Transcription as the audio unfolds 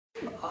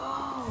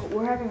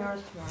we're having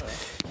ours tomorrow.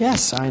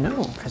 Yes, I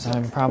know, because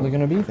I'm probably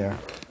going to be there.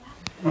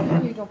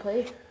 You gonna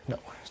play? No,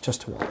 it's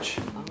just to watch.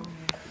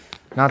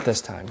 Not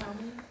this time.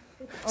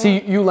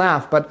 See, you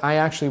laugh, but I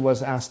actually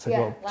was asked to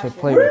go to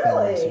play with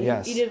them. So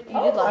yes. You did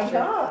last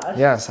year. Gosh.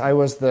 Yes, I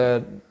was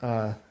the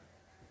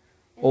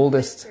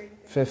oldest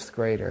fifth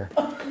grader.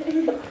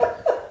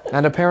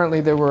 And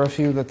apparently there were a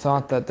few that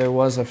thought that there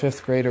was a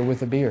fifth grader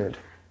with a beard.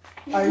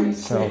 Are you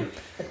So,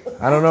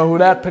 I don't know who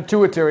that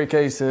pituitary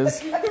case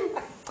is.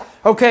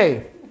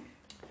 Okay,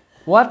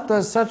 what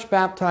does such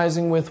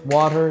baptizing with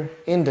water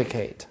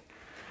indicate?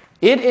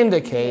 It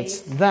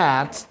indicates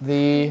that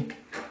the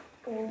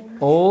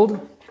old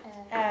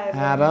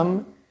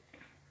Adam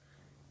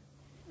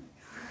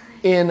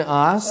in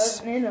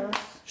us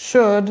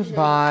should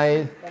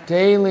by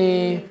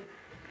daily...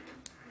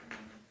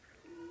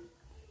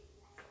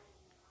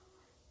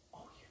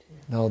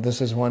 No,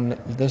 this is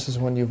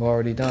one you've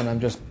already done. I'm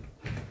just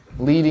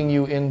leading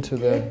you into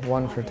the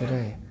one for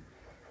today.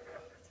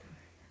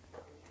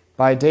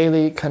 By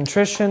daily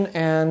contrition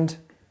and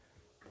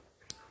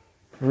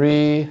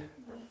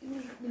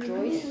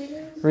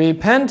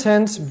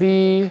repentance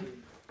be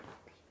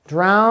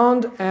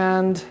drowned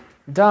and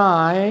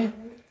die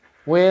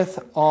with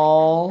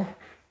all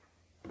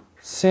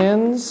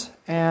sins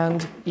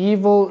and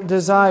evil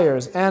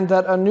desires, and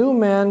that a new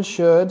man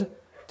should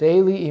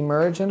daily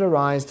emerge and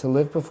arise to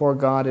live before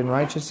God in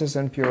righteousness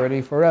and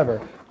purity forever.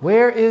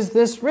 Where is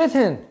this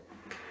written?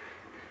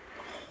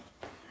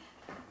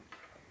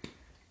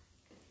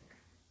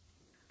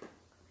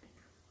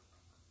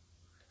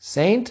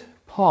 Saint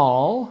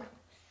Paul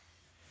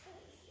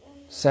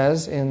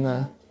says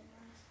in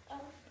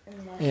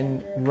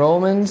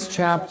Romans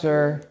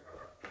chapter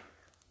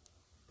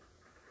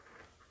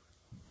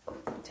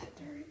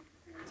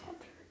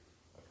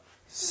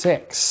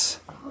 6,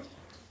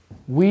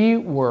 we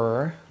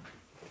were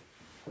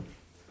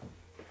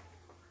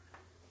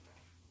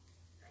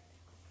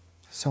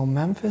so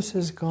Memphis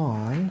is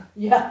gone.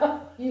 Yeah,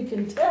 you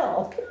can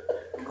tell.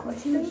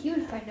 It's huge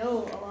if I know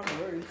a lot of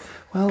words.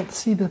 Well,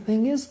 see, the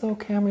thing is, though,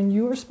 Cameron,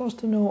 you are supposed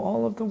to know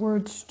all of the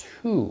words,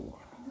 too.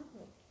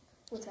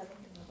 What's I looked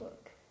in my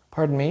book?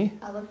 Pardon me?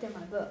 I looked in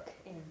my book.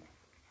 And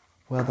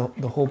Well,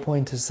 the whole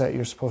point is that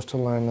you're supposed to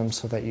learn them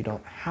so that you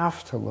don't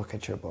have to look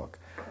at your book.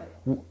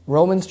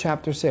 Romans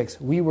chapter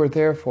 6, we were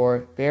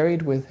therefore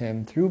buried with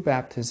him through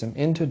baptism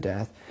into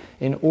death,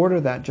 in order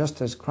that just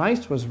as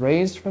Christ was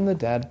raised from the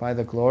dead by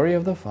the glory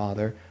of the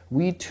Father,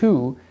 we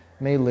too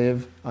may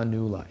live a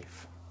new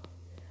life.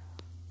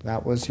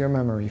 That was your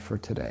memory for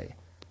today.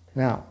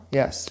 Now,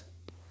 yes?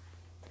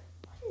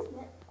 What is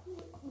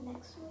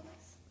next week?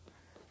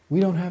 We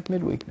don't have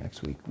midweek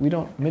next week.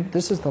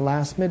 This is the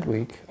last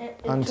midweek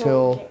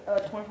until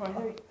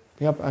 2023.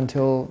 Yep,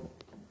 until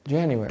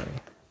January.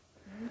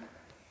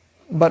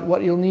 But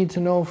what you'll need to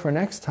know for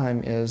next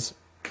time is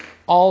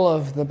all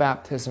of the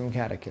baptism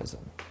catechism,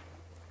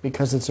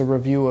 because it's a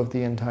review of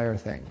the entire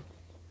thing.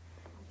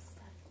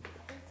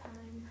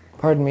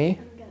 Pardon me?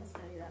 I'm going to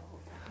study that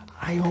whole time.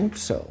 I hope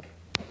so,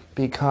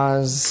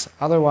 because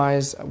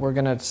otherwise we're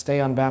going to stay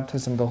on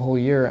baptism the whole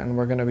year and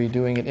we're going to be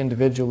doing it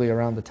individually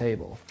around the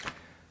table,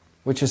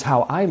 which is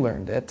how I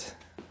learned it,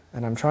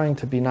 and I'm trying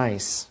to be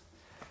nice.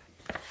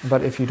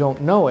 But if you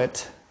don't know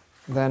it,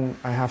 then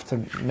I have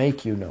to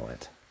make you know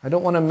it. I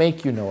don't want to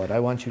make you know it. I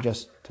want you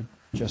just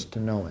to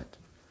know it.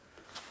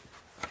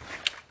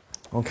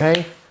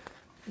 Okay?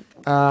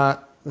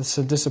 This is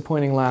a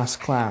disappointing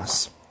last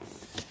class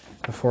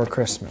before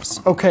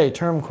Christmas. Okay,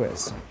 term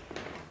quiz.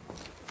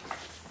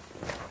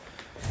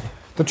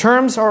 The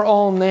terms are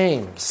all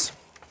names.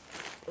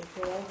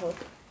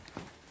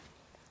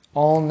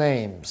 All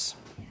names.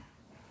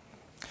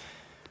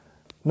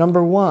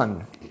 Number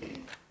 1,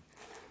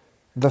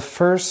 the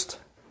first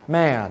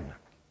man.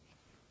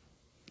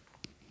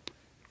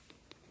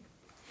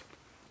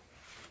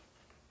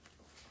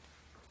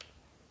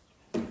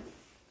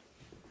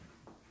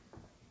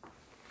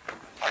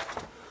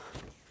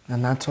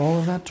 And that's all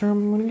of that term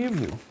I'm going to give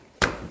you.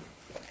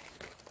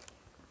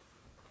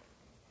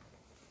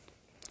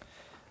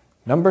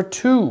 Number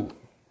 2,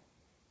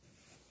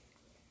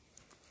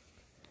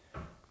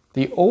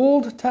 the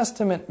Old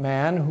Testament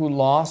man who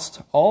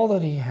lost all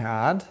that he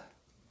had,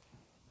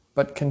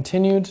 but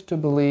continued to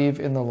believe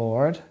in the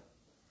Lord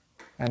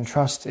and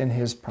trust in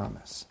his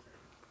promise.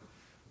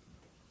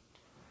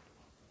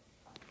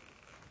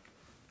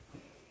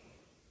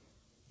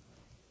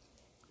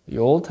 The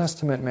Old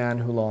Testament man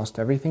who lost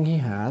everything he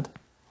had,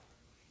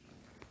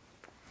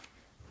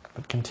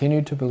 but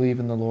continued to believe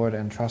in the Lord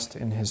and trust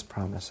in his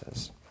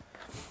promises.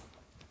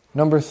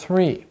 Number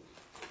 3,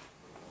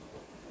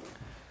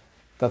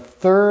 the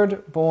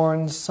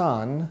third-born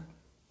son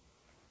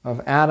of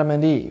Adam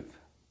and Eve.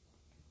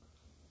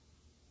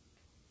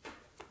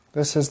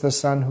 This is the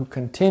son who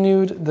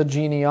continued the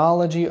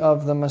genealogy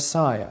of the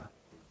Messiah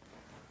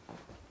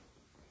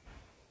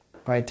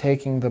by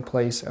taking the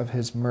place of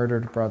his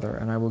murdered brother.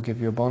 And I will give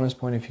you a bonus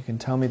point if you can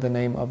tell me the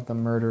name of the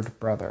murdered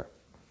brother.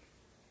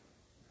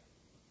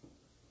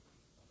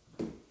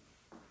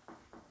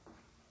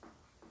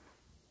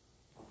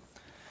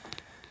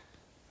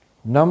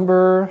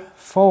 Number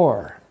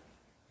 4.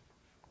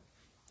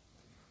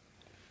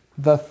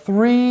 The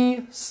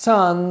 3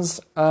 sons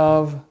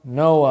of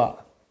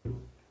Noah.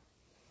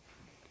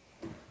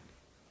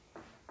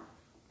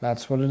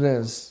 That's what it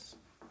is.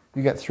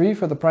 You get 3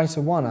 for the price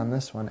of 1 on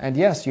this one. And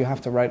yes, you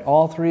have to write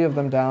all 3 of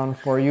them down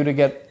for you to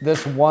get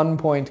this 1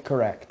 point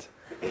correct.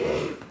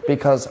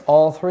 Because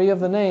all 3 of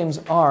the names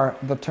are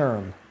the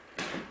term.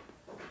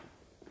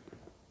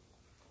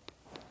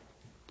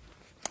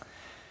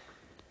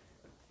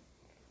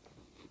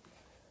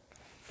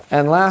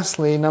 And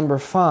lastly, number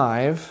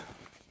 5.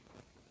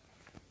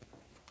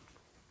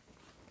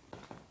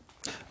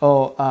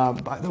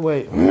 By the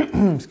way,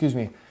 excuse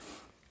me,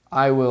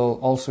 I will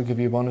also give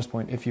you a bonus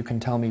point if you can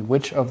tell me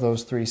which of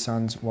those 3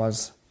 sons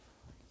was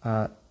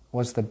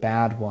the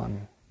bad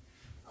one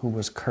who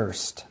was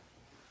cursed.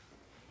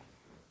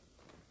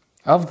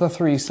 Of the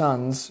 3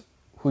 sons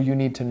who you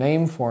need to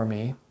name for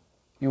me,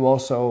 you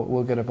also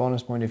will get a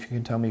bonus point if you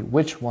can tell me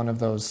which one of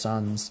those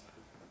sons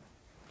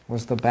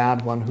was the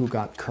bad one who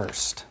got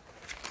cursed.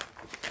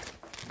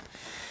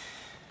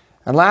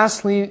 And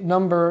lastly,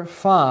 number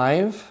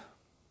 5,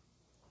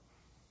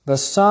 the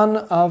son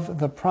of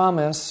the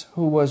promise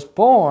who was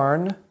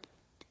born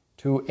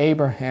to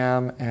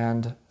Abraham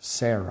and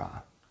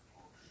Sarah.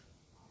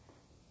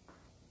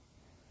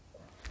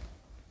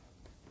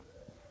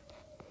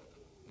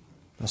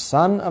 The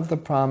son of the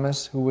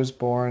promise who was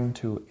born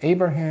to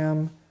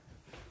Abraham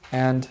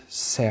and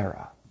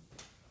Sarah.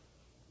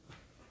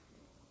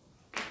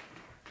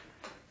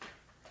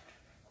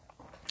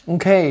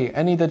 Okay,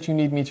 any that you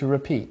need me to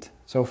repeat?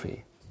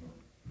 Sophie?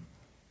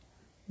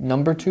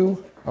 Number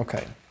 2?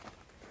 Okay.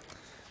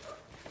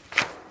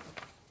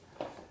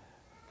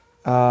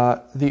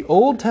 The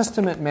Old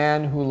Testament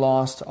man who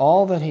lost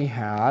all that he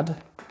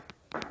had,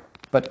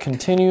 but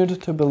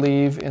continued to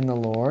believe in the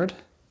Lord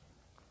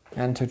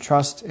and to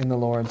trust in the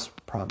Lord's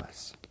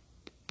promise.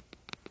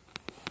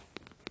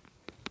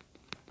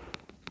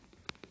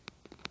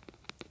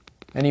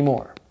 Any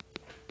more?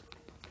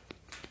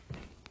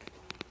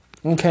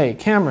 Okay,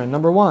 Cameron,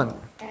 number 1.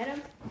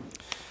 Adam?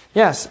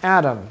 Yes,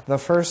 Adam, the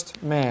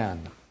first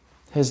man.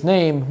 His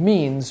name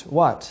means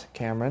what,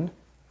 Cameron?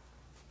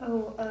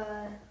 Oh,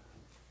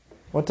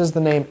 What does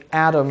the name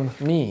Adam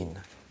mean?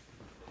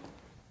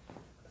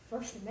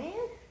 first man?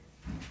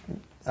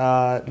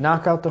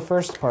 Knock out the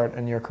first part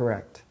and you're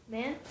correct.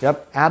 Man?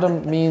 Yep,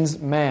 Adam means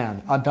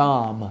man.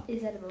 Adam.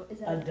 Is that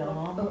Adam?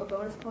 a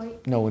bonus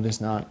point? No, it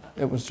is not.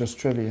 It was just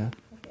trivia.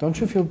 Don't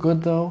you feel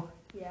good, though?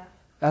 Yeah.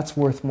 That's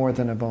worth more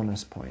than a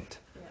bonus point.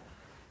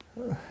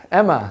 Yeah.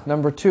 Emma,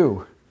 number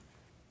 2.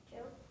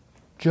 Job.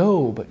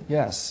 Job,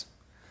 yes.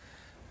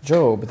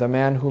 Job, the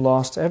man who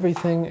lost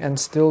everything and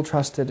still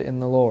trusted in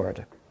the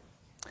Lord.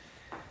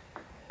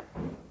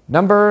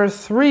 Number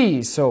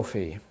 3,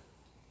 Sophie.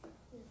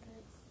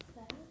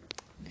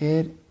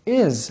 It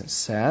is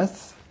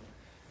Seth.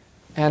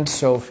 And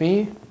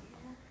Sophie,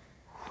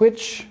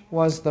 which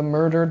was the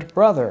murdered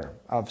brother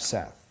of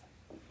Seth?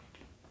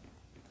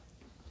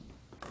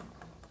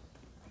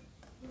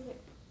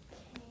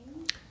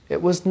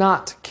 It was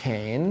not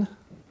Cain.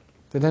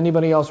 Did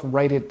anybody else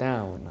write it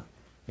down?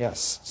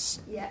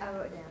 Yes. Yeah, I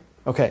wrote it down.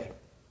 Okay.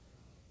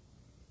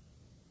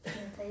 Can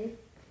I tell you?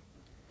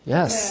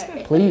 Yes,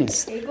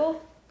 please.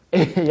 Abel?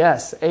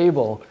 Yes,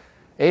 Abel.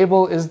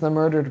 Abel is the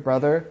murdered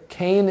brother.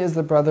 Cain is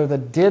the brother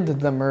that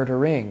did the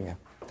murdering.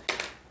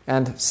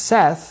 And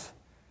Seth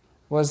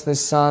was the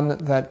son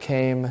that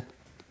came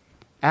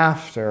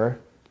after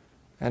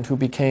and who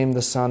became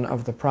the son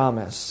of the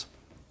promise.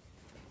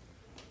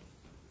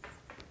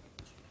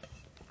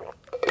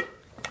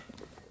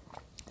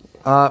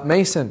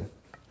 Mason,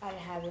 I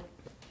have it.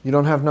 you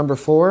don't have number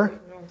 4?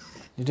 No.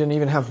 You didn't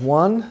even have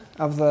one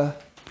of the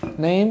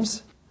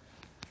names?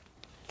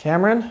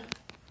 Cameron?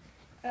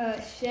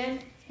 Shem,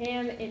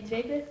 Ham, and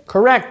Japheth?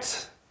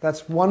 Correct.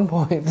 That's 1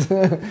 point.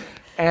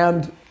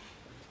 And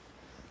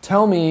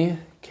tell me,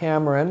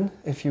 Cameron,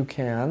 if you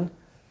can,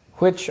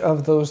 which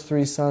of those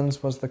 3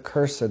 sons was the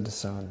cursed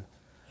son?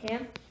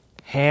 Ham?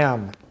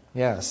 Ham.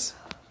 Yes.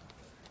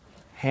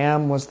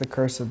 Ham was the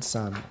cursed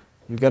son.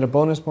 You get a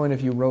bonus point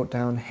if you wrote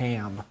down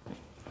Ham.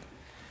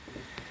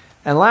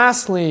 And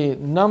lastly,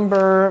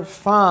 number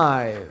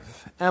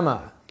 5.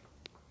 Emma.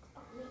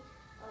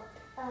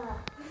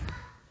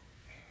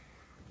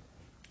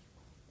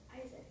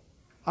 Isaac.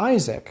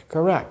 Isaac,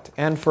 correct.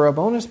 And for a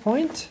bonus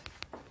point,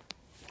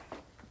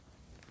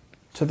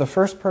 to the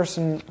first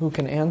person who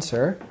can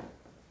answer,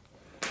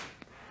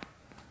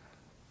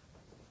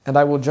 and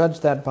I will judge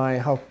that by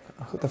how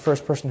the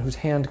first person whose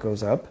hand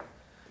goes up.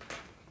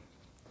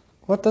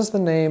 What does the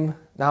name...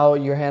 Now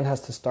your hand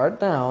has to start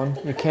down.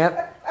 You can't...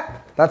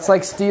 That's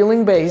like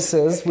stealing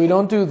bases. We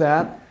don't do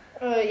that.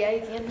 Yeah,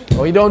 you can.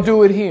 Oh, we don't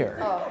do it here.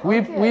 Oh,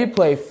 We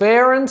play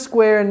fair and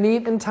square,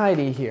 neat and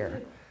tidy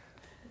here.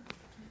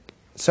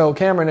 So,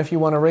 Cameron, if you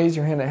want to raise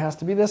your hand, it has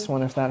to be this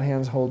one if that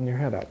hand's holding your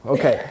head up.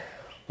 Okay.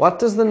 What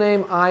does the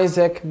name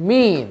Isaac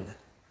mean?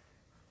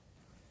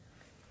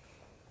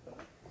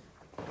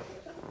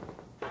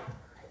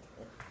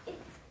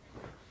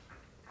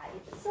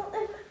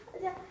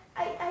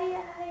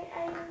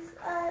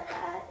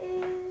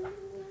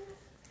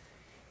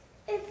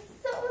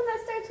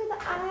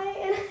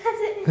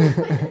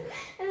 And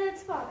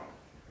it's father.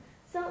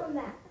 Something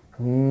that.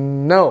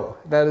 No,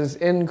 that is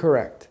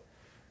incorrect.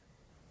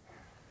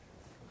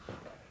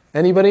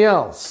 Anybody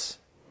else?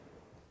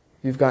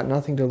 You've got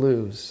nothing to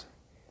lose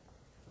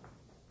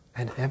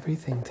and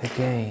everything to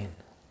gain.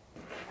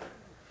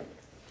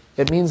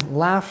 It means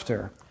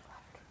laughter.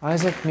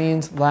 Isaac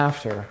means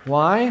laughter.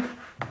 Why?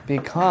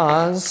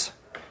 Because...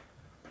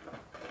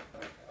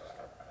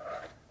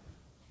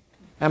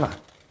 Emma.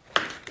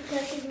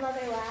 Because his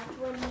mother laughed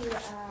when the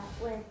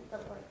Lord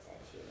said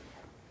she would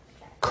have a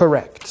child.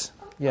 Correct.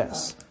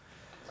 Yes.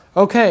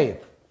 Okay.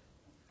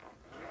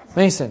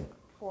 Mason.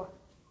 4.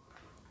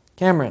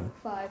 Cameron.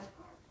 5.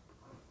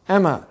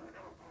 Emma.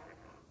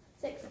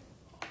 6.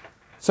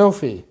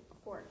 Sophie.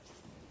 4.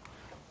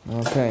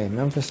 Okay,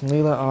 Memphis and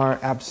Leela are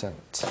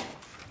absent.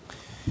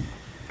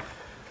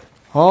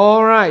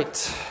 All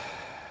right.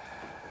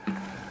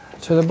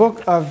 To the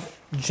book of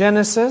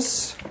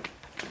Genesis,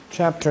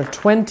 chapter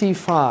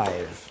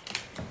 25.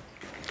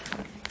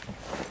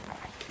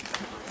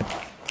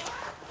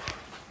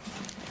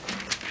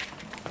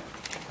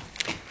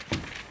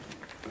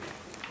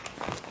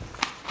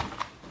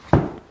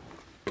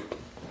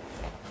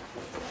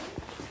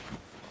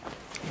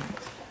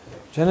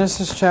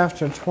 Genesis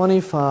chapter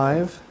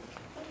 25,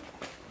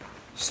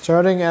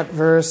 starting at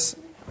verse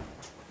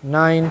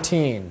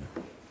 19.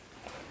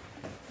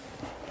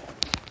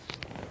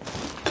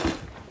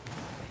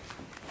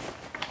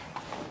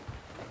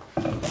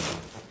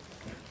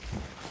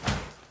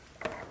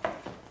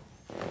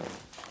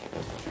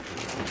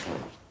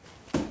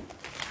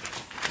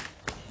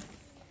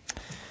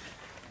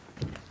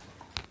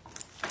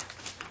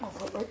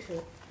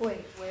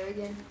 Wait, where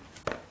again?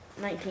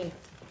 19.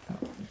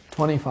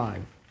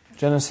 25.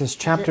 Genesis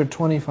chapter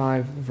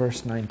 25,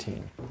 verse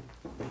 19.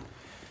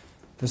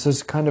 This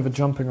is kind of a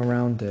jumping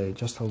around day,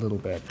 just a little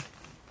bit,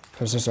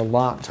 because there's a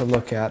lot to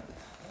look at.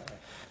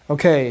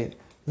 Okay,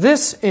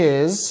 this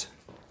is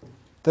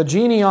the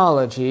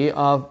genealogy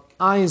of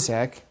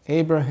Isaac,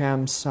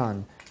 Abraham's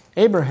son.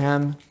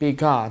 Abraham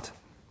begot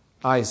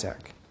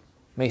Isaac.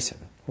 Mason,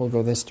 we'll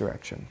go this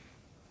direction.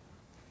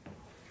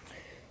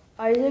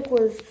 Isaac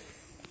was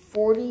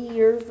 40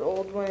 years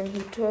old when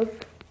he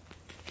took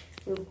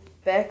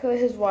Rebekah,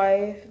 his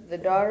wife, the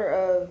daughter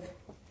of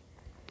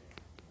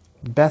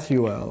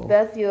Bethuel.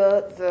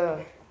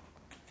 the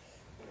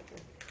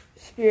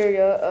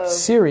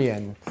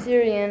Syrian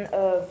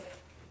of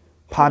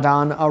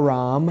Padan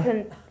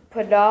Aram.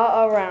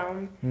 Padah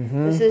Aram,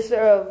 the sister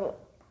of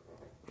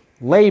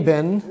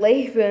Laban.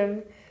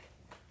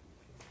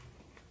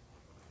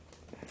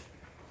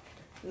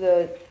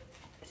 the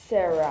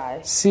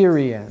Sarai.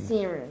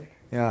 Syrian.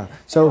 Yeah.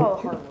 So,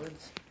 Hard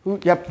words.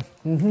 yep.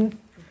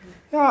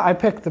 Yeah, I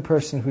picked the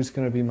person who's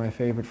going to be my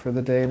favorite for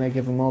the day, and I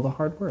give them all the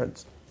hard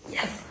words.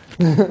 Yes.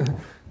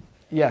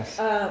 Yes.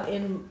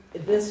 In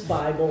this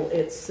Bible,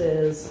 it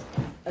says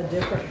a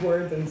different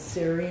word than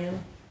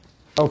Syrian.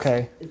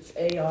 Okay. It's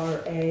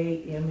Aramean.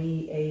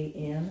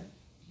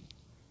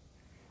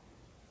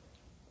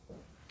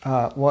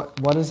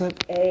 What is it?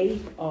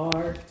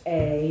 Aramean.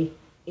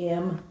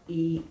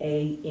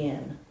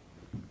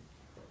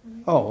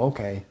 Oh,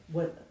 okay.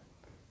 What?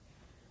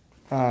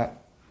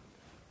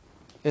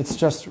 It's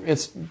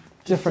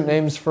different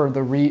names for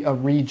a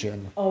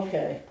region.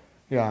 Okay.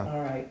 Yeah.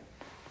 All right.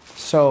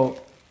 So,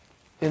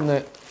 in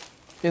the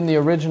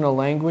original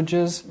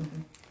languages,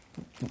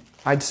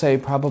 I'd say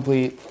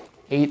probably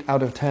 8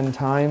 out of 10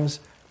 times,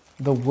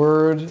 the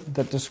word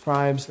that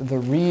describes the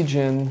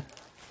region.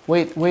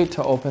 Wait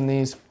to open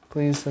these,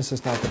 please. This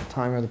is not the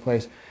time or the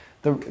place.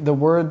 The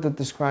word that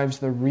describes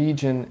the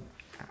region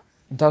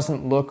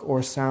doesn't look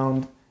or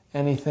sound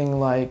anything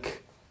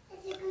like.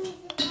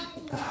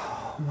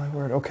 Oh my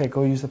word. Okay,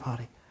 go use the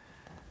potty.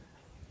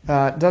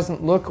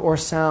 Doesn't look or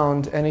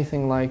sound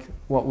anything like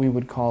what we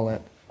would call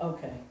it.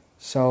 Okay.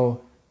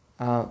 So,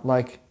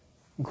 like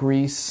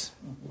Greece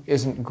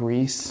isn't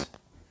Greece.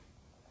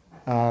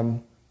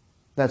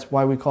 That's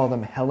why we call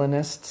them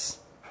Hellenists.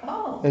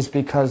 Oh. Is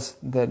because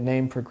the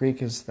name for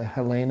Greek is the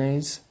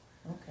Hellenes.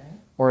 Okay.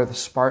 Or the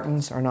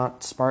Spartans are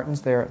not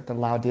Spartans; they're the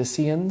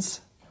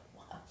Laodiceans.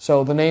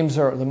 So the names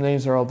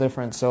are all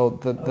different. So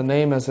the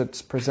name as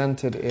it's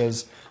presented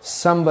is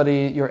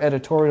your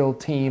editorial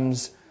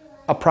team's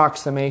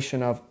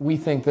approximation of, we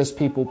think this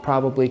people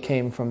probably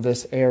came from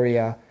this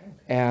area,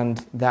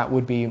 and that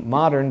would be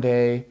modern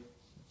day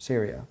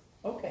Syria.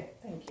 Okay.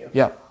 Thank you.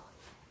 Yeah.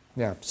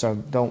 So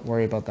don't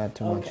worry about that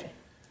too much. Okay.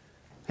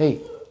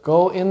 Hey,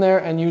 go in there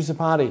and use the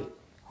potty.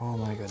 Oh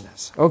my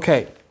goodness.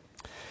 Okay.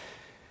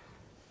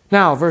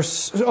 Now,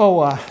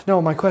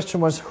 my question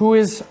was, who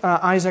is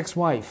Isaac's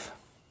wife?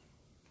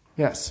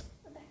 Yes.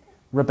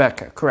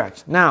 Rebecca,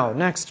 correct. Now,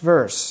 next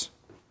verse.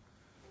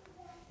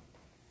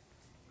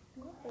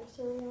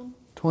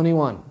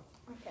 21.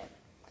 Okay.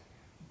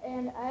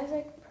 And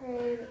Isaac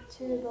prayed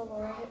to the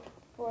Lord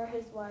for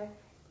his wife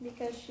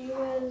because she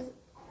was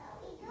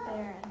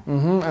barren.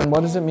 And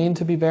what does it mean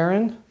to be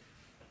barren?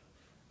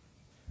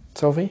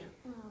 Sophie?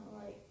 I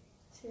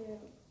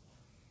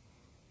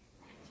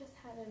just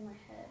had it in my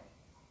head.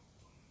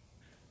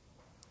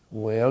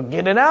 Well,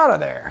 get it out of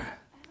there.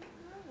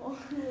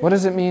 What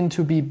does it mean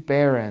to be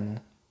barren?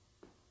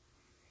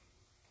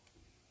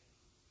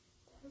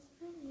 What does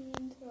it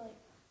mean to like?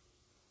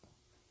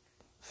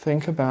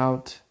 Think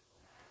about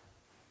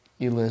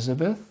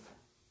Elizabeth.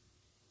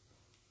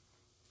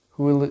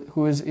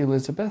 Who is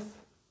Elizabeth?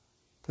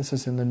 This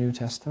is in the New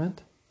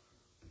Testament.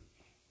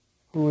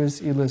 Who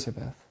is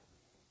Elizabeth?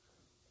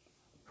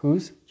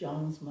 Whose?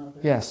 John's mother.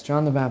 Yes,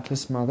 John the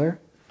Baptist's mother.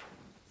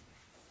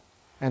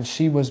 And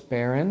she was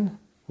barren,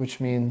 which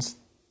means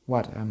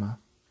what, Emma?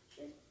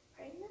 She's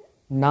pregnant.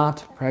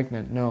 Not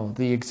pregnant, no.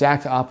 The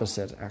exact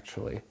opposite,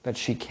 actually, that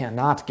she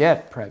cannot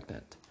get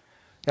pregnant.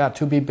 Yeah,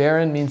 to be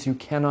barren means you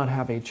cannot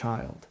have a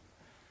child.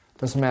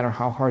 Doesn't matter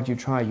how hard you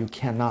try, you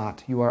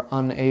cannot. You are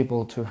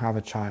unable to have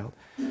a child.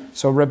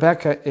 So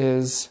Rebecca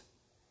is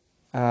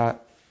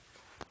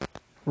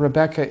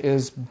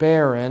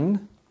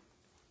barren,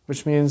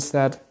 which means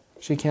that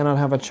she cannot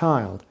have a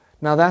child.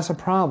 Now that's a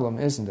problem,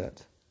 isn't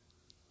it?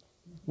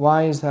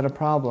 Why is that a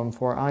problem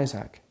for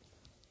Isaac?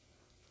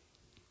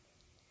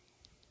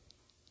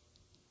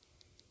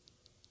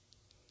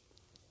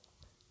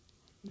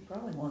 He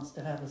probably wants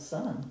to have a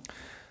son.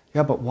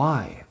 Yeah, but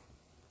why?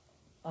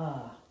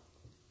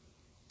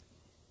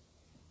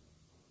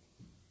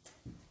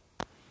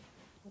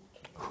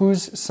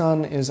 Whose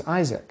son is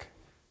Isaac?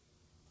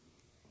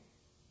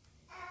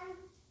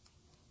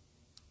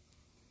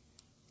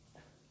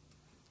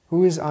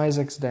 Who is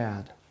Isaac's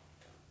dad?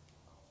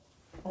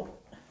 Oh.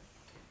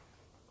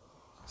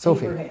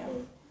 Sophie.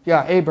 Abraham.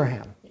 Yeah,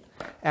 Abraham.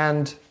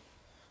 And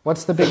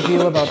what's the big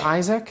deal about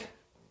Isaac?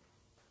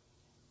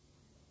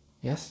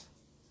 Yes?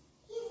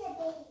 He's a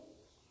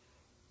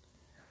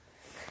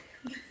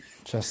baby.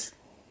 Just,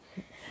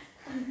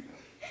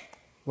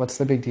 what's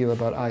the big deal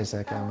about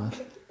Isaac, Emma?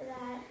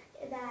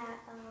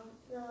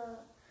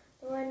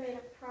 The Lord made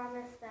a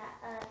promise that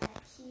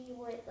he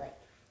would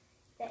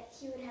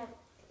have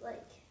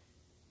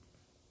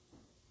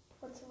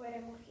what's the word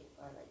I'm looking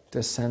for?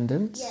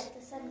 Descendants? Yeah,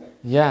 descendants.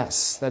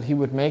 Yes, that he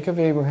would make of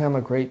Abraham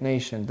a great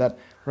nation. That,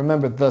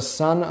 remember, the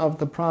son of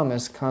the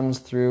promise comes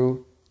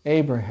through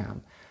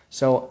Abraham.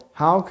 So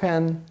how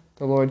can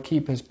the Lord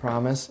keep his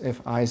promise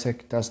if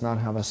Isaac does not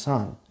have a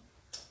son?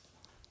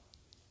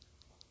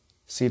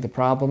 See the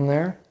problem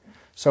there?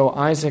 So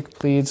Isaac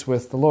pleads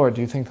with the Lord.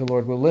 Do you think the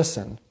Lord will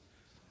listen?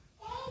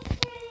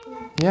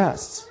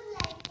 Yes.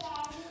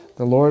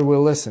 The Lord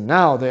will listen.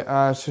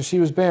 Now, so she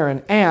was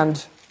barren,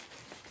 and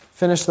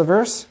finish the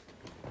verse.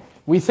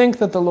 We think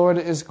that the Lord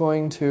is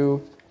going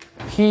to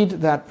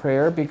heed that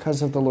prayer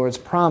because of the Lord's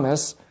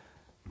promise,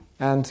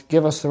 and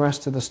give us the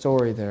rest of the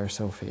story there,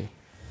 Sophie.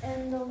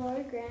 And the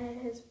Lord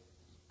granted his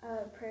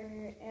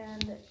prayer,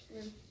 and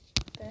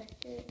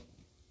Rebecca,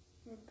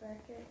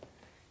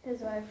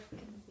 his wife,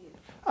 conceived.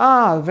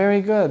 Ah,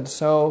 very good.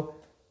 So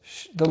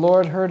the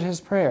Lord heard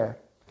his prayer.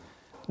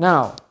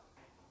 Now,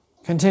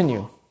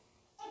 continue.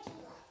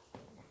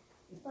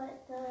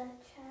 But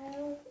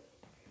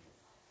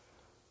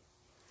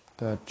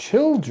The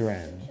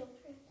children.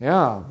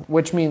 Yeah,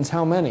 which means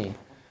how many?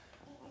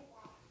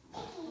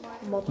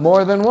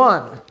 More than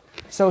one.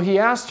 So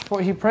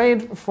he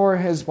prayed for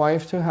his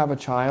wife to have a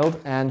child,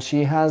 and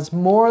she has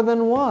more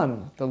than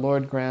one. The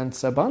Lord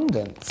grants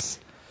abundance.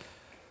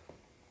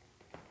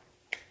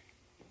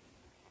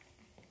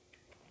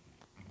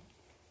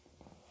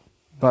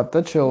 But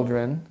the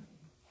children,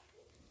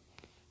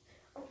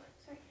 Oh,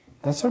 sorry.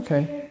 that's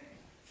okay.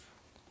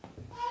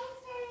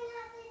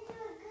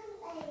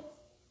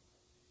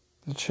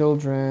 The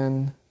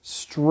children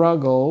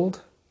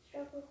struggled.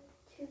 Struggle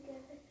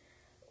together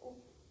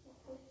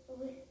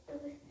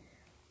with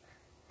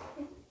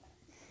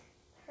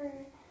her.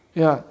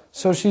 Yeah,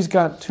 so she's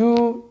got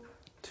two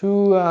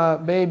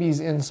babies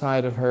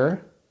inside of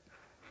her,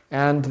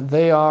 and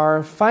they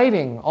are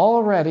fighting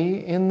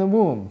already in the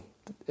womb.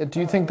 Do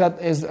you think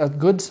that is a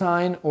good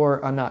sign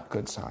or a not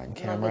good sign,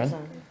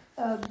 Cameron?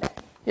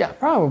 Yeah,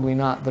 probably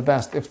not the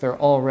best if they're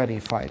already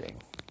fighting.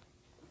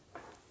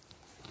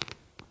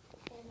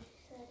 And she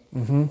said,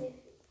 Mm-hmm.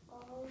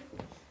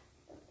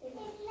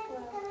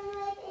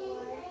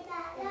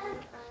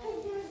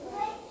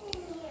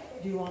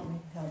 Do you want me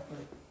to help her?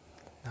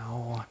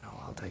 No,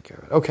 I'll take care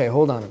of it. Okay,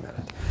 hold on a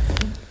minute.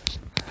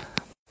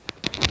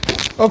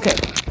 Okay,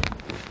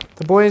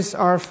 the boys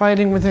are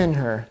fighting within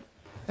her.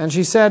 And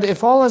she said,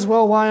 if all is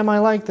well, why am I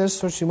like this?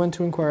 So she went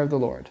to inquire of the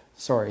Lord.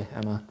 Sorry,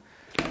 Emma.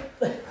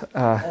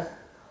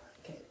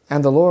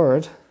 And the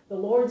Lord... The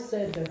Lord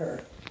said to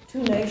her,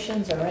 2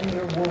 nations are in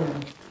your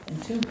womb,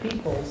 and 2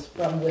 peoples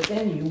from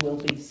within you will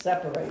be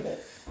separated.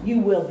 You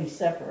will be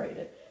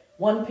separated.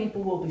 One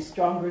people will be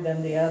stronger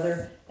than the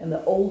other, and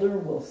the older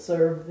will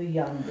serve the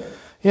younger.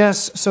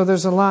 Yes, so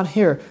there's a lot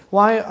here.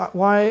 Why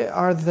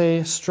are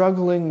they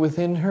struggling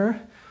within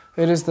her?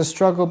 It is the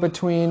struggle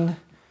between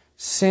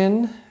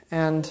sin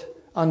and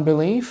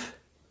unbelief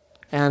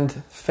and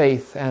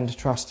faith and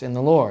trust in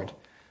the Lord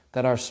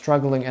that are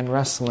struggling and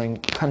wrestling,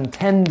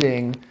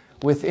 contending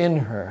within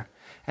her.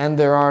 And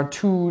there are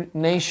 2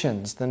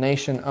 nations, the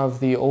nation of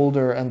the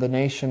older and the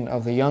nation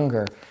of the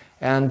younger.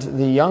 And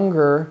the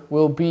younger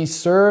will be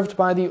served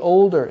by the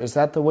older. Is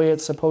that the way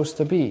it's supposed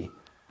to be?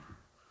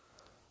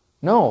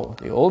 No,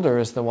 the older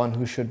is the one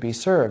who should be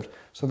served.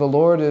 So the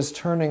Lord is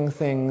turning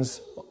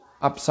things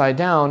upside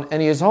down,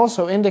 and He is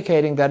also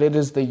indicating that it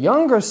is the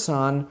younger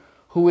son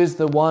who is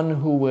the one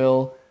who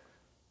will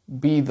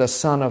be the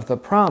son of the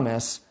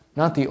promise,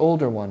 not the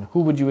older one.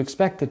 Who would you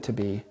expect it to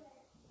be?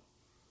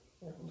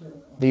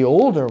 The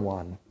older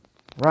one.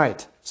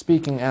 Right,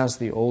 speaking as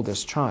the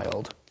oldest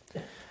child.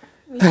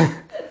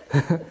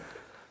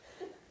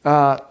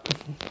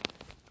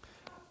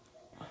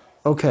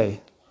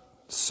 Okay,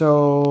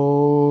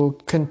 so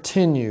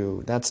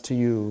continue. That's to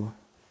you,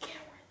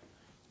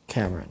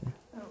 Cameron.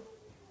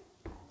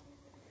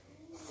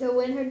 So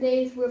when her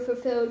days were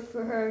fulfilled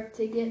for her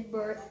to give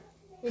birth,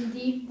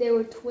 indeed there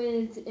were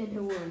twins in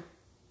her womb.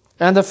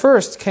 And the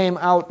first came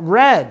out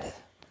red.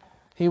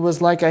 He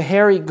was like a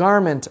hairy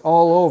garment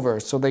all over,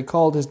 so they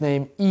called his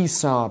name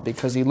Esau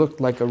because he looked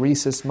like a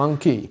rhesus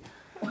monkey.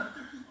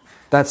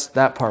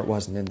 That part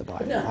wasn't in the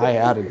Bible. I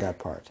added that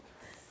part.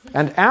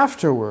 And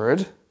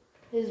afterward,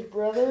 His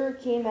brother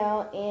came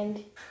out,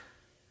 and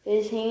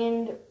his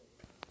hand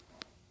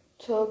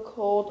took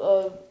hold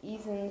of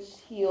Esau's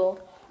heel,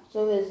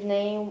 so his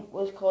name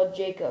was called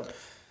Jacob.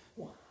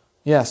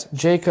 yes,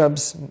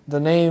 Jacob's, the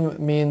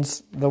name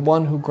means the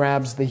one who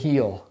grabs the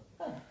heel.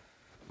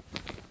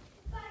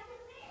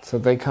 So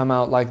they come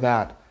out like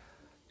that.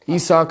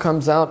 Esau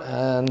comes out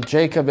and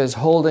Jacob is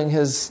holding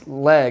his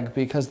leg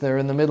because they're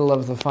in the middle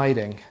of the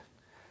fighting.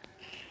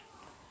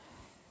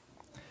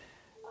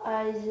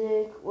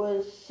 Isaac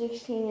was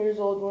 16 years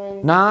old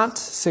when... Not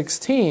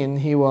 16,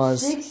 he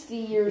was... 60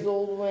 years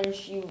old when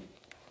she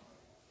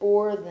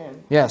bore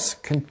them. Yes,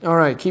 all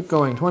right, keep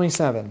going.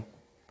 27.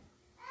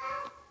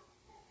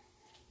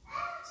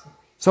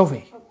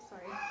 Sophie. Oh,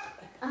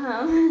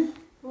 sorry.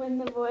 When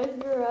the boys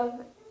grew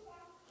up,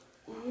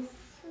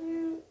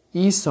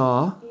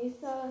 Esau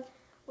Esau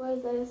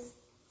was a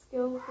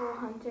skillful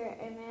hunter,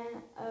 a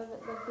man of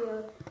the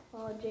field,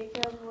 while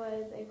Jacob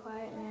was a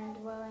quiet man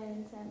dwelling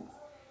in tents.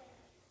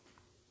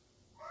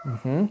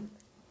 Mm-hmm.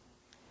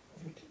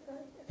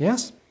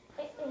 Yes?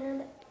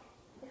 And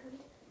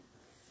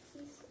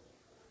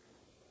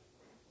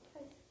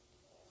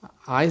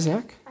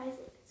Isaac?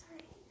 Isaac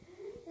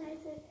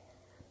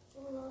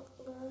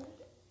loved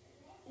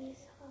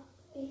Esau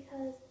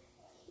because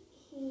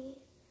he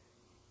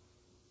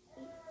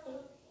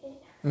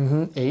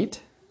ate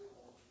 8.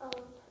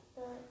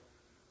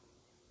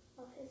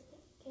 of his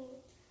game,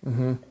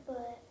 Mm-hmm.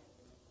 but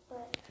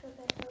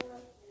Rebecca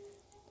loved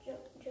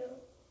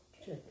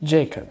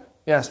Jacob.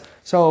 Yes.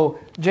 So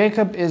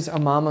Jacob is a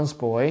mama's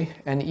boy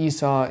and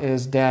Esau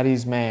is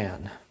daddy's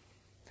man.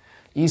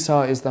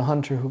 Esau is the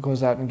hunter who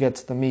goes out and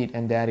gets the meat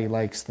and daddy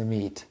likes the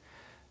meat.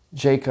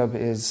 Jacob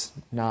is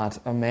not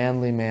a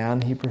manly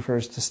man. He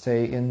prefers to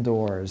stay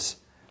indoors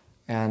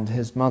and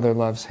his mother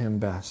loves him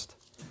best.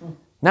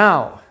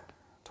 Now,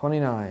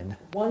 29.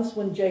 Once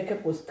when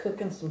Jacob was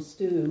cooking some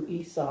stew,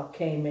 Esau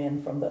came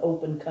in from the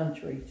open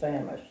country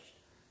famished.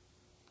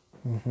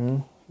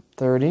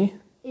 30.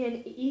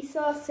 And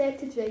Esau said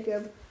to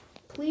Jacob,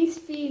 "Please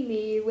feed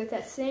me with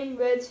that same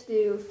red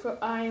stew, for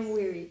I am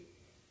weary."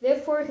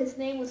 Therefore his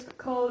name was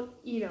called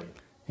Edom.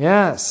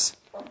 Yes.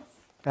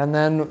 And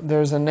then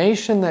there's a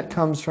nation that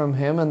comes from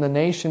him, and the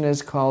nation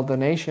is called the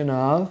nation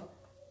of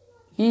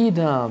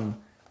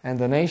Edom. And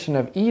the nation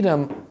of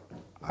Edom,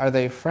 are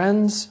they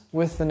friends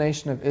with the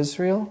nation of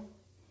Israel?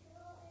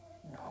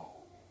 No,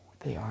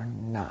 they are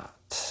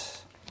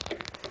not.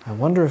 I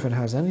wonder if it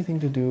has anything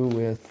to do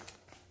with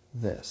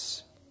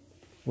this.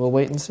 We'll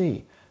wait and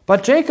see.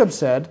 But Jacob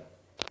said,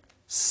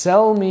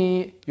 "Sell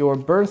me your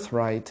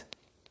birthright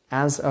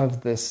as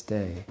of this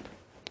day."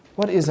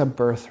 What is a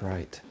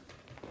birthright?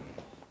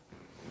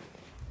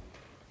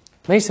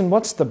 Mason,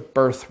 what's the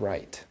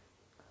birthright?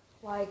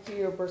 Like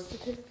your birth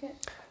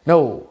certificate?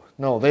 No,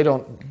 they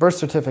don't. Birth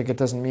certificate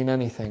doesn't mean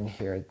anything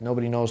here.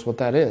 Nobody knows what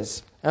that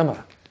is.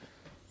 Emma.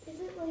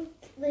 Is it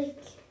like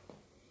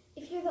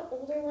if you're the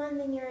older one,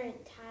 then you're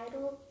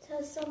entitled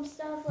to some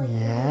stuff? Like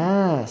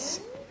Yes,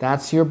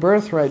 that's your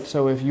birthright.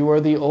 So if you are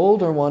the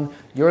older one,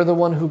 you're the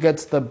one who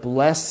gets the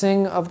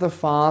blessing of the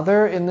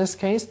Father in this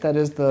case. That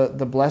is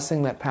the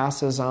blessing that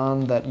passes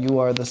on that you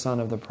are the son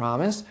of the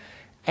promise.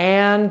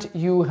 And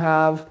you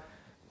have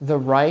the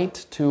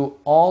right to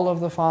all of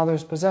the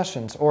Father's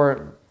possessions,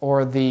 or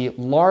the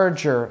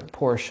larger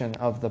portion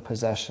of the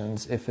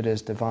possessions if it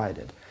is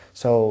divided.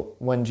 So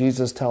when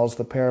Jesus tells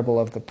the parable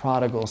of the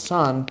prodigal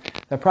son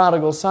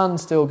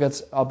still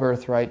gets a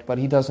birthright, but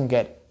he doesn't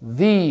get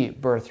the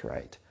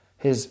birthright.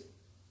 His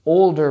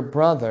older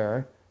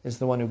brother is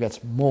the one who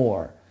gets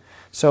more.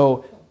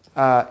 So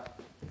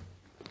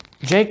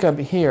Jacob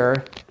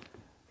here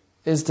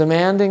is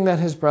demanding that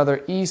his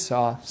brother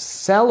Esau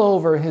sell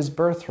over his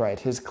birthright,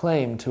 his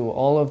claim to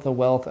all of the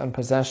wealth and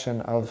possession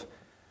of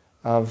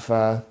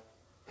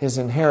his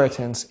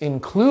inheritance,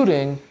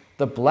 including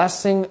the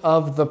blessing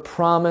of the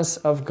promise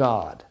of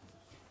God.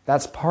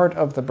 That's part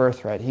of the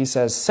birthright. He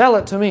says, "Sell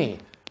it to me,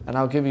 and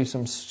I'll give you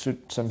some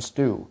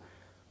stew."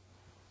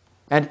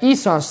 And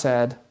Esau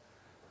said,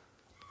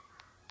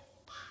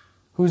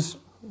 whose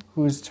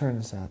turn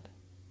is that?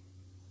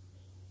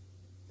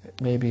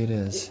 Maybe it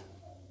is.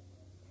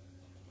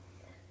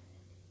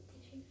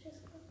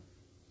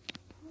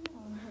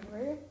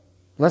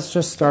 Let's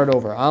just start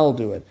over. I'll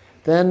do it.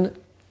 Then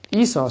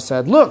Esau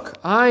said, look,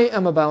 I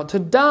am about to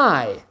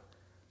die.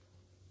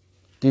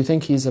 Do you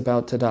think he's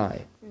about to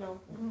die? No.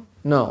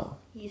 No.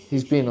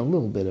 He's being a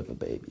little bit of a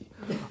baby.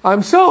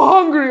 I'm so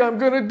hungry, I'm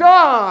going to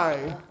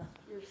die.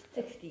 You're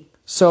 60.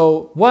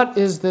 So what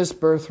is this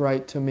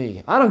birthright to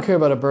me? I don't care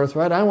about a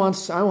birthright. I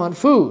want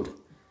food.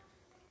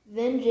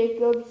 Then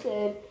Jacob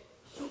said,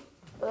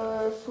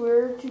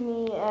 swear to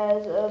me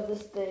as of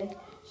this day.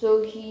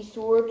 So he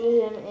swore to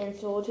him and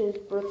sold his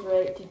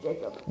birthright to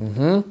Jacob.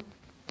 Mm-hmm.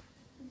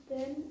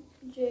 Then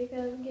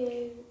Jacob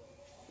gave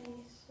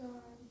Esau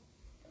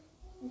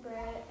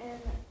bread and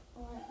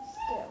went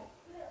still.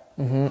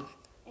 Mm-hmm.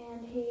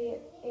 And he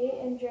ate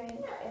and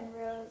drank and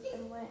rose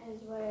and went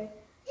his way.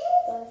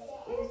 Thus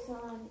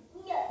Esau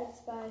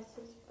despised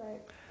his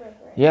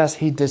birthright. Yes,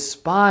 he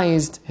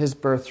despised his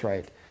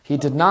birthright. He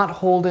did not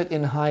hold it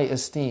in high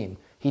esteem.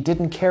 He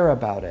didn't care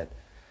about it.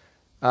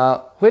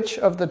 Which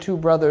of the two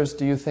brothers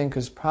do you think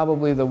is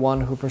probably the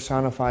one who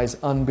personifies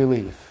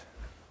unbelief?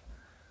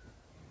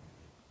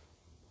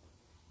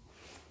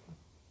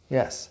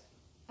 Yes.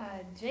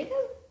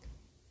 Jacob?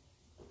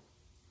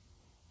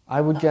 I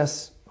would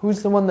guess,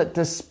 who's the one that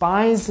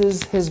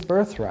despises his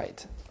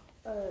birthright?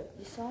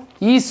 Esau?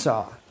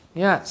 Esau,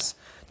 yes.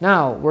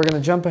 Now, we're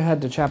going to jump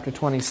ahead to chapter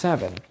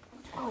 27.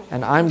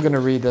 And I'm going to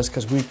read this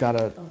because we've got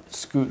to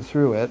scoot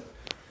through it.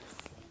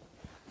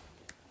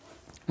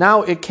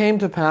 Now it came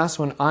to pass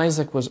when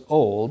Isaac was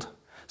old.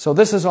 So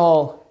this is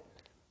all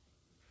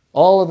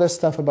of this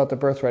stuff about the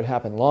birthright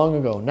happened long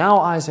ago. Now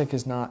Isaac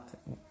is not,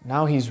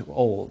 now he's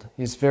old.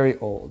 He's very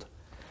old.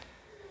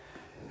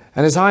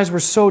 And his eyes were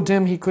so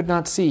dim he could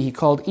not see. He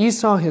called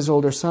Esau his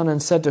older son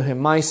and said to him,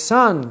 my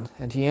son.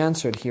 And he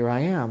answered, here I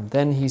am.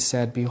 Then he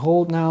said,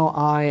 behold, now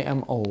I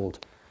am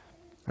old.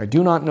 I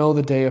do not know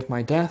the day of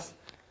my death.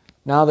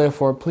 Now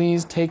therefore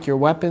please take your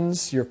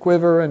weapons, your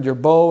quiver and your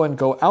bow, and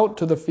go out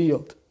to the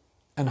field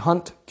and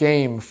hunt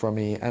game for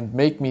me, and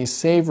make me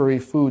savory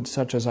food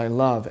such as I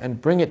love,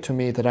 and bring it to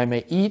me that I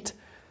may eat,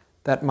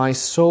 that my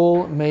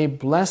soul may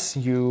bless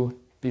you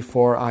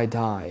before I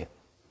die.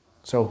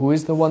 So who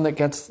is the one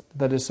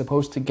that is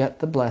supposed to get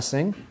the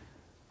blessing?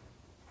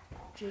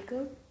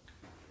 Jacob?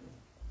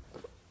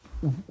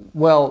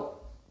 Well,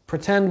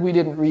 pretend we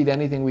didn't read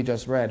anything we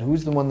just read.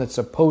 Who's the one that's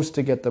supposed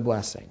to get the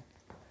blessing?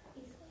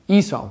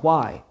 Esau.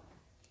 Why?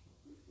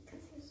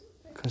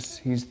 Because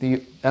he's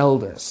the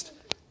eldest.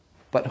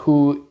 But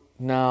who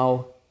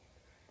now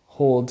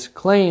holds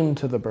claim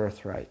to the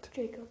birthright?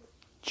 Jacob.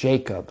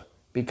 Jacob,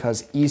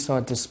 because Esau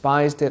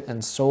despised it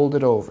and sold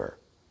it over.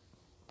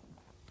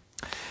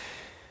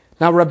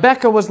 Now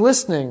Rebekah was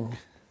listening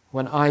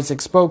when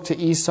Isaac spoke to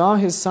Esau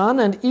his son,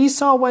 and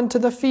Esau went to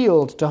the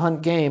field to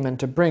hunt game and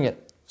to bring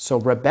it. So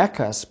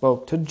Rebekah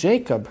spoke to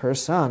Jacob her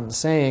son,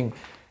 saying,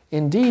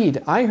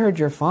 indeed, I heard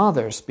your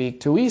father speak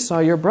to Esau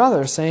your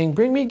brother, saying,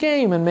 bring me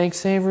game and make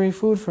savory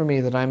food for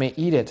me, that I may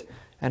eat it,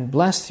 and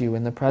bless you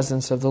in the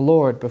presence of the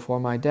Lord before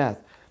my death.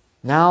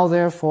 Now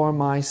therefore,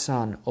 my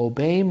son,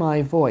 obey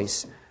my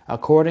voice,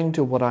 according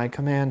to what I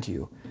command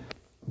you.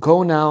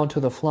 Go now to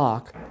the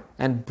flock,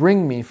 and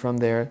bring me from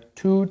there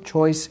 2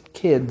 choice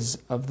kids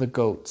of the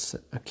goats.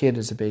 A kid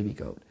is a baby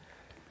goat.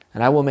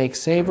 And I will make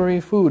savory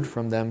food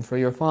from them for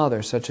your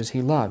father, such as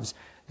he loves.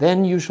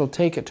 Then you shall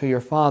take it to your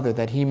father,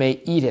 that he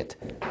may eat it,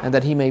 and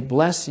that he may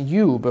bless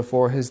you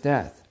before his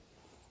death.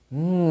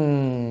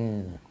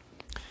 And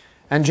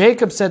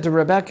Jacob said to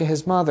Rebekah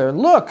his mother,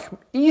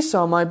 look,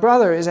 Esau my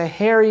brother is a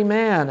hairy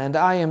man, and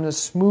I am a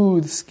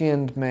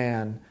smooth-skinned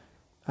man.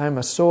 I am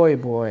a soy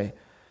boy.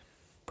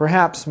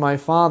 Perhaps my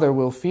father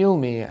will feel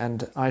me,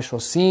 and I shall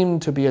seem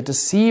to be a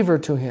deceiver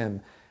to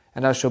him,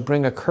 and I shall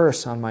bring a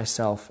curse on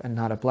myself and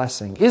not a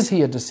blessing. Is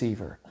he a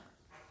deceiver?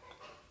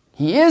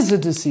 He is a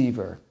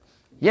deceiver.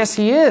 Yes,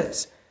 he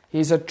is.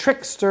 He's a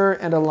trickster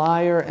and a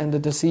liar and a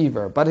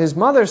deceiver. But his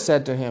mother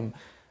said to him,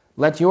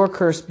 let your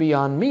curse be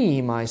on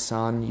me, my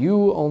son.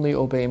 You only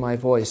obey my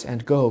voice,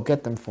 and go,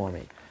 get them for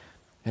me.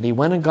 And he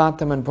went and got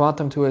them and brought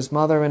them to his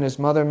mother, and his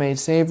mother made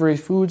savory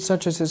food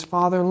such as his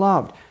father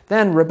loved.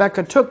 Then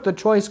Rebekah took the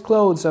choice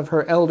clothes of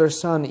her elder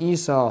son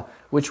Esau,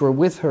 which were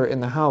with her in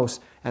the house,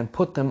 and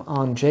put them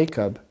on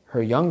Jacob,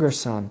 her younger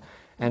son.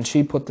 And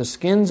she put the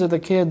skins of the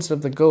kids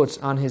of the goats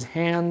on his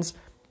hands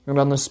and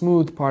on the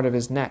smooth part of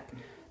his neck.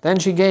 Then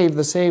she gave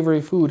the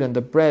savory food and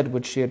the bread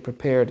which she had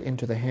prepared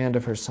into the hand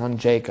of her son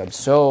Jacob.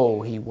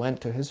 So he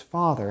went to his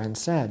father and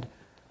said,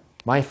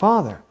 my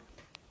father.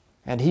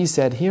 And he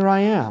said, here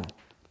I am.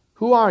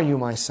 Who are you,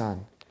 my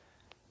son?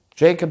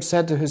 Jacob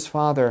said to his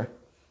father,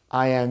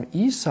 I am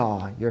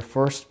Esau, your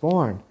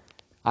firstborn.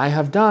 I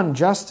have done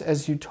just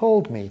as you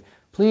told me.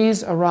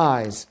 Please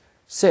arise,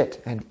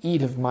 sit and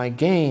eat of my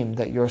game,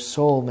 that your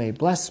soul may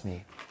bless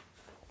me.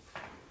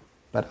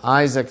 But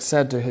Isaac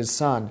said to his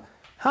son,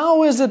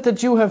 how is it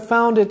that you have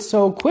found it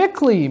so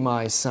quickly,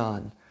 my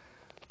son?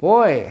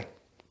 Boy,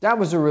 that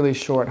was a really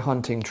short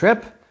hunting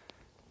trip.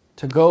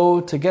 To go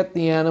to get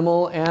the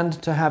animal and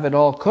to have it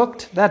all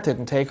cooked, that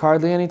didn't take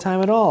hardly any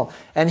time at all.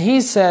 And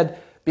he said,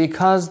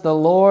 because the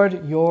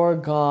Lord your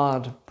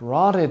God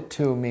brought it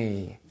to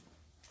me.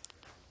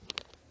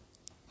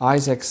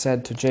 Isaac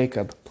said to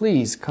Jacob,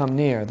 please come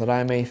near, that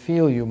I may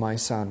feel you, my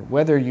son,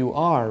 whether you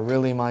are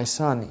really my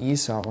son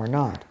Esau or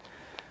not.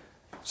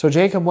 So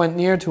Jacob went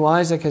near to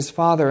Isaac his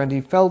father, and he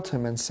felt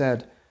him and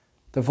said,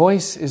 the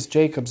voice is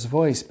Jacob's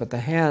voice, but the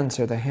hands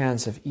are the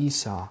hands of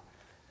Esau.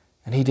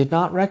 And he did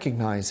not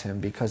recognize him,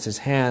 because his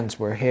hands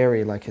were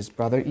hairy like his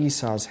brother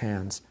Esau's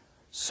hands.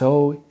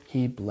 So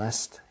he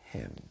blessed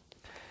him.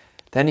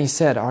 Then he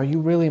said, are you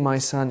really my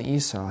son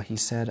Esau? He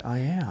said, I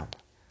am.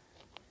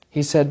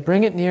 He said,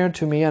 bring it near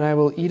to me, and I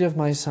will eat of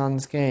my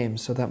son's game,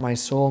 so that my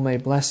soul may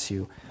bless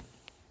you.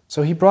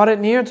 So he brought it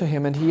near to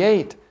him, and he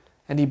ate.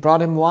 And he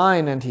brought him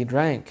wine, and he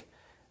drank.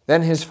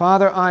 Then his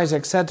father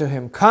Isaac said to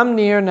him, come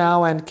near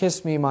now and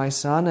kiss me, my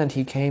son. And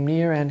he came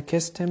near and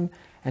kissed him,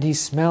 and he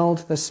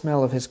smelled the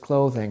smell of his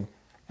clothing,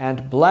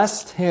 and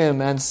blessed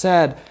him, and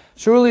said,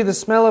 surely the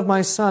smell of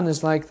my son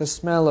is like the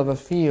smell of a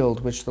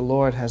field which the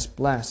Lord has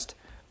blessed.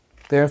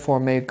 Therefore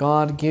may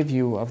God give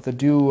you of the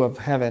dew of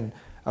heaven,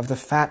 of the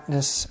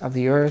fatness of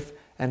the earth,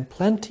 and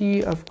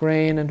plenty of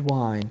grain and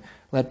wine.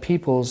 Let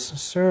peoples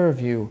serve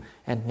you,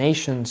 and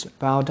nations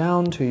bow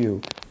down to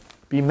you.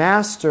 Be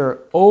master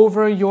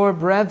over your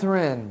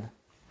brethren.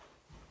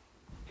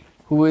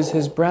 Who is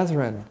his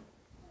brethren?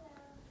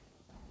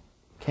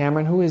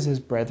 Cameron, who is his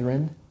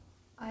brethren?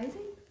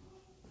 Isaac?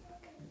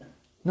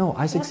 No,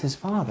 Isaac's his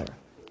father.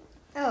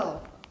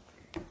 Oh.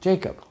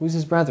 Jacob, who's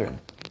his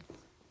brethren?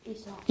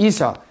 Esau.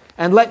 Esau.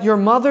 And let your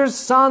mother's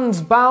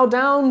sons bow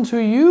down to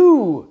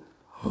you.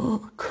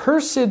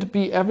 Cursed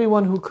be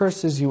everyone who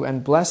curses you,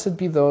 and blessed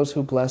be those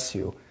who bless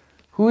you.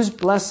 Whose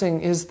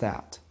blessing is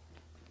that?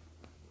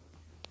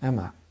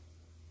 Emma?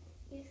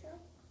 Esau?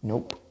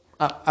 Nope.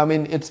 I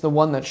mean, it's the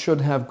one that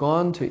should have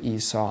gone to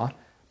Esau,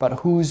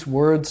 but whose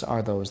words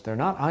are those? They're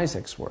not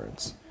Isaac's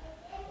words.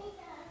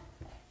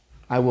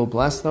 I will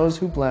bless those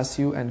who bless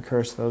you and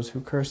curse those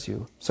who curse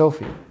you.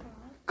 Sophie?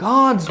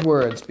 God's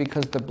words,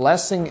 because the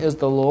blessing is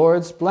the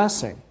Lord's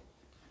blessing.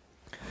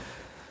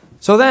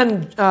 So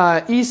then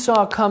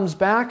Esau comes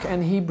back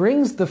and he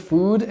brings the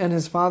food, and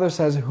his father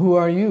says, who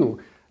are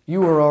you?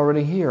 You were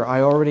already here.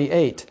 I already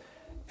ate.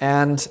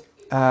 And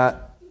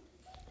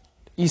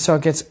Esau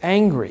gets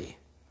angry.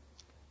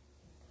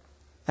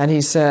 And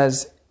he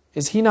says,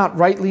 is he not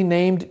rightly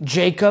named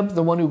Jacob,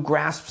 the one who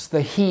grasps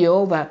the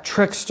heel, that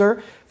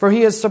trickster? For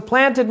he has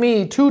supplanted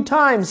me 2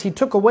 times. He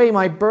took away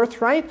my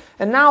birthright,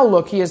 and now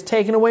look, he has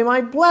taken away my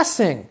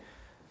blessing.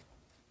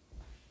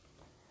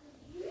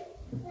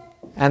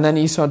 And then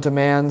Esau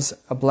demands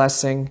a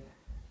blessing,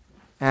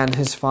 and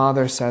his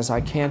father says, I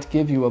can't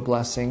give you a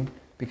blessing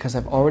because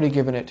I've already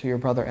given it to your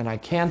brother, and I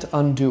can't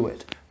undo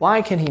it.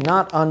 Why can he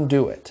not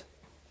undo it?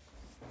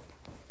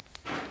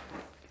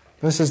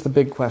 This is the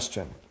big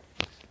question.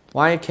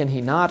 Why can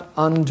he not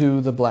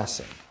undo the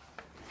blessing?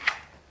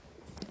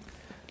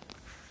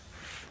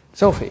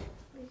 Sophie?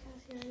 Because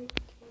he already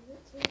gave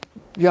it to him.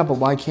 Yeah, but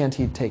why can't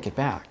he take it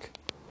back?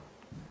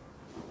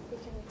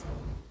 Because it's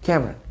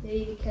Cameron?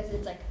 Maybe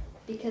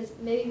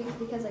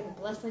because like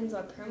blessings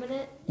are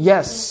permanent.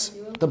 Yes, Can't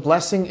undo them? the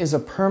blessing is a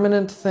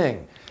permanent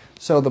thing.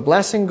 So the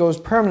blessing goes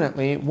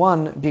permanently,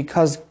 one,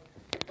 because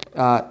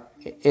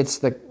it's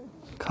the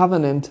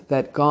covenant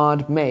that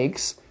God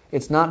makes.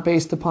 It's not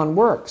based upon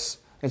works.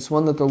 It's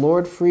one that the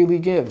Lord freely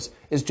gives.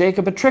 Is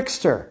Jacob a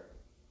trickster?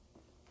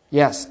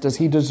 Yes. Does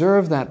he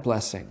deserve that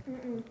blessing?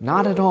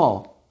 Not at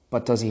all.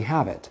 But does he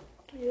have it?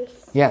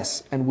 Yes.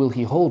 Yes. And will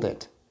he hold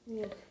it?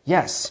 Yes.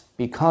 Yes,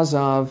 because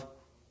of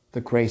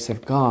the grace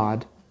of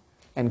God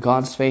and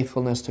God's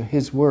faithfulness to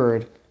his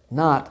word,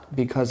 not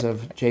because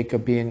of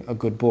Jacob being a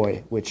good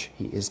boy, which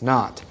he is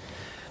not.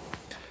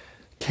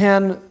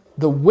 Can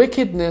the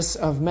wickedness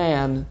of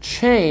man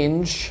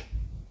change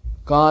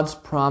God's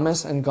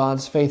promise and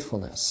God's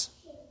faithfulness?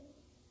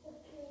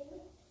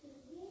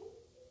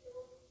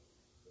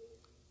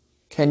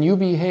 Can you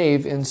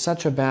behave in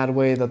such a bad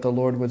way that the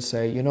Lord would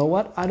say, you know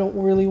what, I don't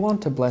really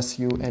want to bless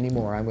you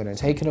anymore. I'm going to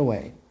take it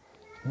away.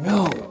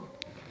 No.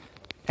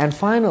 And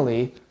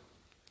finally,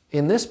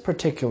 in this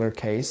particular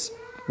case,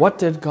 what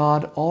did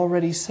God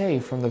already say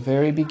from the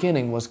very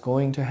beginning was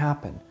going to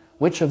happen?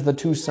 Which of the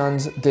 2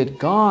 sons did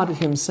God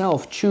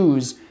himself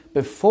choose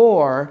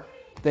before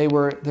there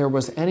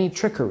was any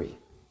trickery?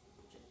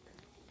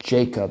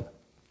 Jacob.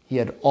 He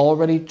had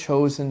already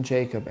chosen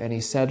Jacob, and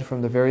he said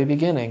from the very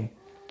beginning,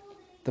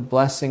 the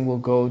blessing will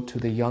go to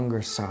the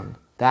younger son.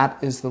 That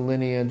is the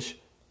lineage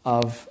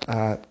of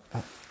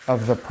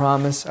the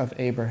promise of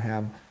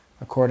Abraham,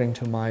 according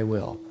to my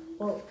will.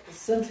 Well,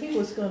 since he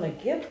was going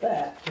to get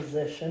that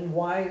position,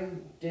 why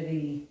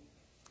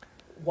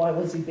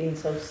was he being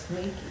so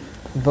sneaky?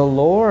 The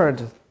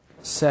Lord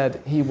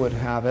said he would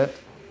have it.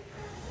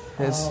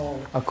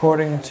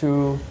 According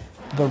to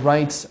the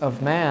rights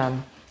of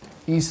man,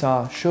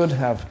 Esau should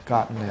have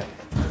gotten it.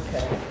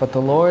 Okay. But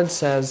the Lord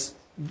says,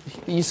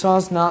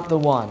 Esau's not the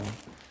one.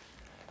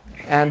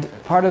 And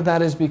part of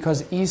that is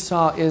because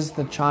Esau is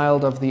the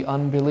child of the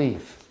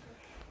unbelief.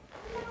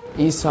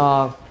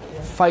 Esau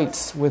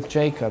fights with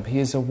Jacob. He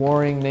is a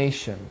warring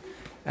nation.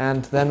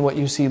 And then what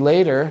you see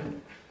later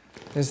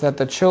is that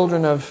the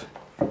children of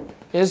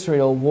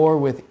Israel war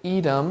with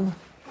Edom,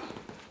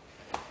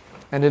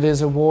 and it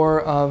is a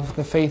war of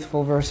the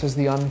faithful versus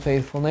the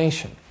unfaithful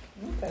nation.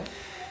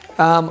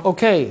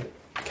 Okay,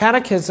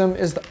 catechism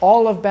is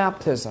all of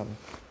baptism.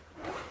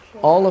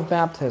 All of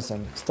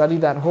baptism. Study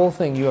that whole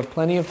thing. You have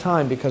plenty of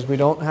time because we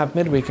don't have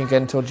midweek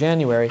again until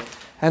January.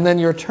 And then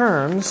your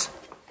terms,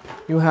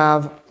 you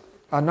have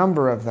a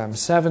number of them.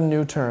 7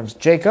 new terms.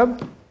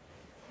 Jacob,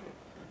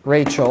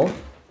 Rachel,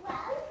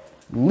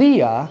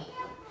 Leah,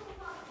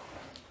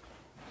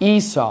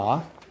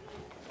 Esau,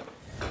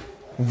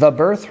 the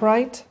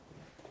birthright,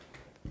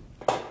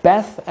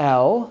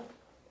 Bethel,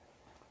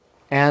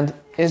 and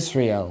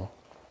Israel.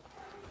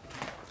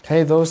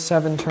 Okay, those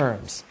 7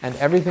 terms. And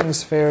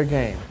everything's fair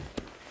game.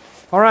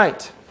 All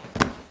right.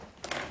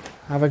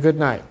 Have a good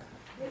night.